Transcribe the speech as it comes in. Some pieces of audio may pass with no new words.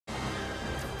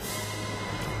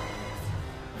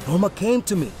Norma came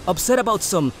to me, upset about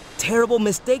some terrible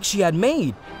mistake she had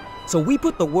made. So we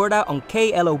put the word out on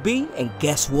KLOB, and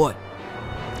guess what?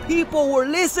 People were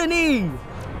listening!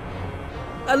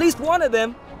 At least one of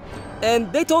them.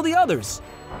 And they told the others.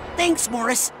 Thanks,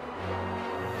 Morris.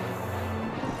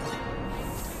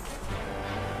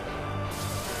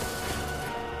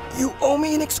 You owe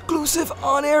me an exclusive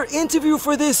on-air interview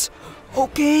for this,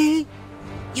 okay?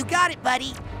 You got it,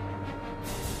 buddy.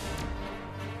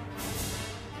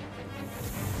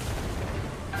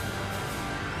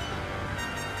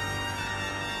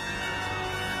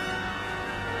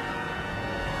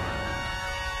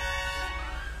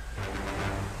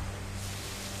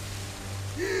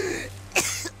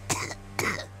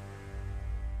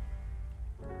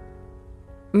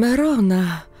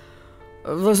 Marona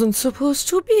wasn't supposed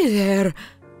to be there.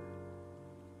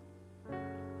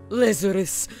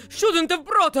 Lazarus shouldn't have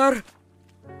brought her.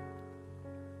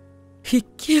 He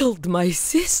killed my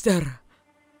sister.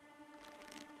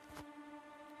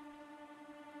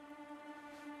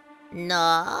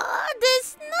 No,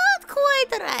 that's not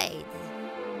quite right.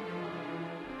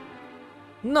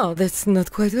 No, that's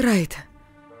not quite right.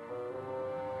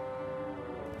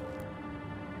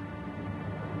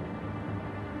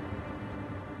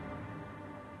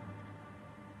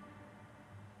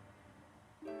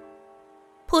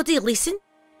 Putty, listen.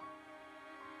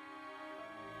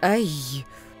 I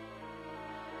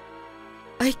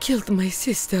killed my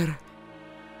sister.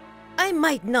 I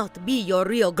might not be your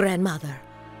real grandmother.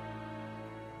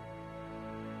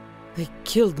 I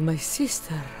killed my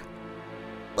sister.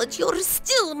 But you're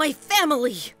still my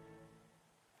family.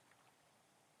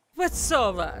 What's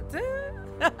so bad?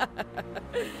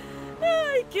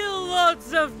 I kill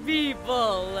lots of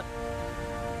people.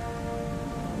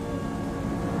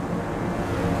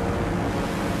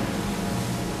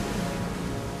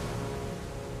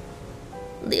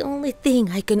 The only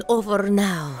thing I can offer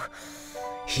now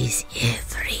is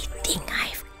everything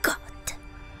I've got.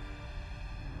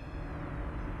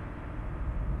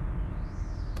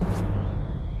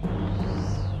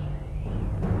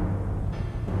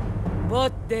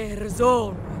 But there's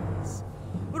always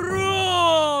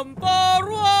room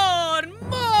for one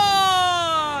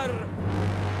more!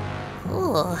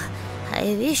 Oh,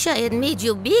 I wish I had made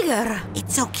you bigger.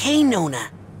 It's okay, Nona.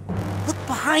 Look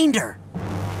behind her.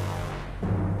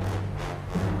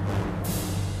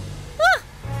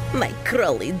 My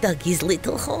Crowley dug his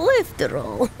little hole after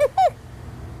all.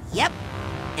 Yep,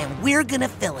 and we're gonna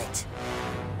fill it.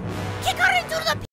 Kick her